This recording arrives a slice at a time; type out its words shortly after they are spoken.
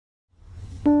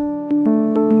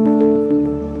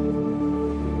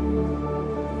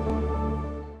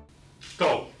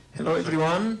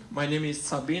everyone, my name is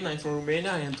SABIN, I'm from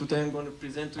Romania, and today I'm going to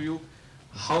present to you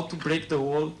how to break the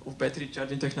wall of battery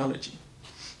charging technology.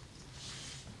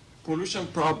 Pollution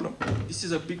problem. This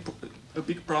is a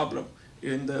big problem.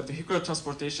 In the vehicular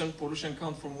transportation, pollution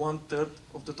counts from 1/3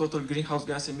 of the total greenhouse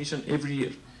gas emission every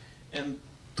year. And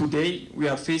today we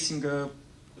are facing a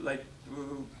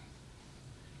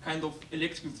kind of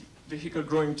electric vehicle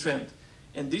growing trend.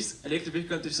 And these electric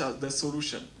vehicles are the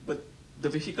solution. But the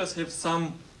vehicles have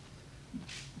some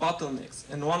bottlenecks,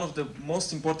 and one of the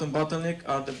most important bottlenecks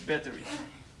are the batteries.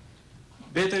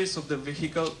 Batteries of the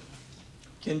vehicle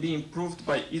can be improved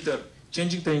by either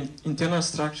changing the internal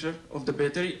structure of the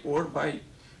battery or by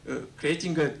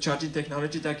creating a charging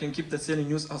technology that can keep the cell in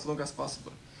use as long as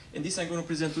possible. And this I'm going to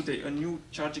present today, a new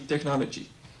charging technology.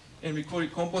 And we call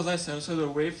it composite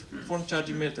sinusoidal wave form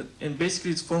charging method. And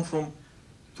basically it's formed from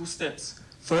 2 steps.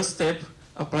 First step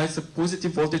applies a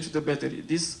positive voltage to the battery.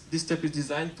 This step is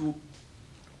designed to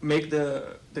make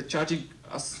the charging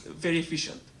very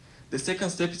efficient. The second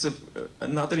step is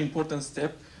another important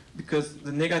step, because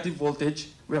the negative voltage,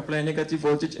 we apply negative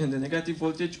voltage, and the negative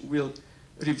voltage will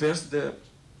reverse the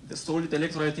solid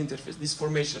electrolyte interface, this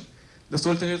formation. The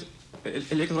solid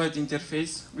electrolyte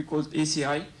interface, we call it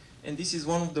ACI, and this is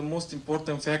one of the most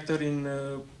important factors in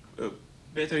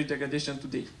battery degradation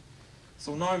today.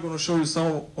 So now I'm going to show you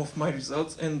some of my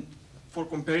results, and for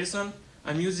comparison,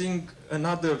 I'm using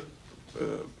another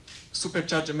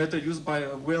supercharger method used by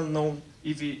a well-known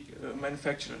EV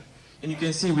manufacturer. And you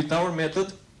can see with our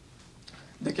method,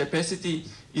 the capacity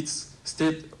is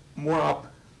stayed more up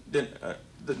than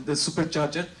the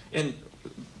supercharger, and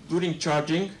during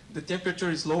charging, the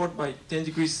temperature is lowered by 10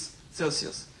 degrees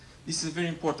Celsius. This is very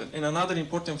important. And another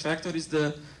important factor is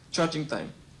the charging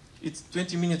time. It's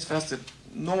 20 minutes faster.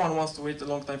 No one wants to wait a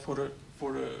long time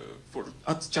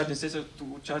at charging station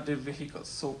to charge their vehicles.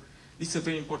 So this is a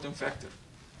very important factor.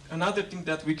 Another thing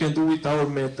that we can do with our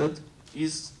method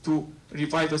is to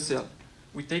revive a cell.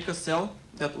 We take a cell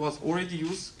that was already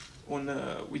used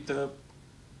with a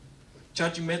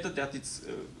charging method that is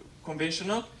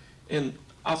conventional, and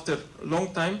after a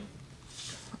long time,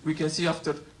 we can see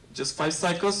after just 5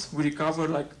 cycles, we recover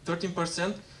like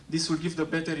 13%. This will give the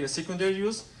battery a secondary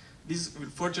use. This will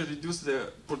further reduce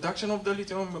the production of the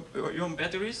lithium-ion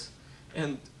batteries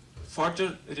and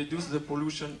further reduce the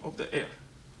pollution of the air.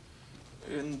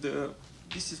 And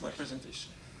this is my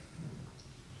presentation.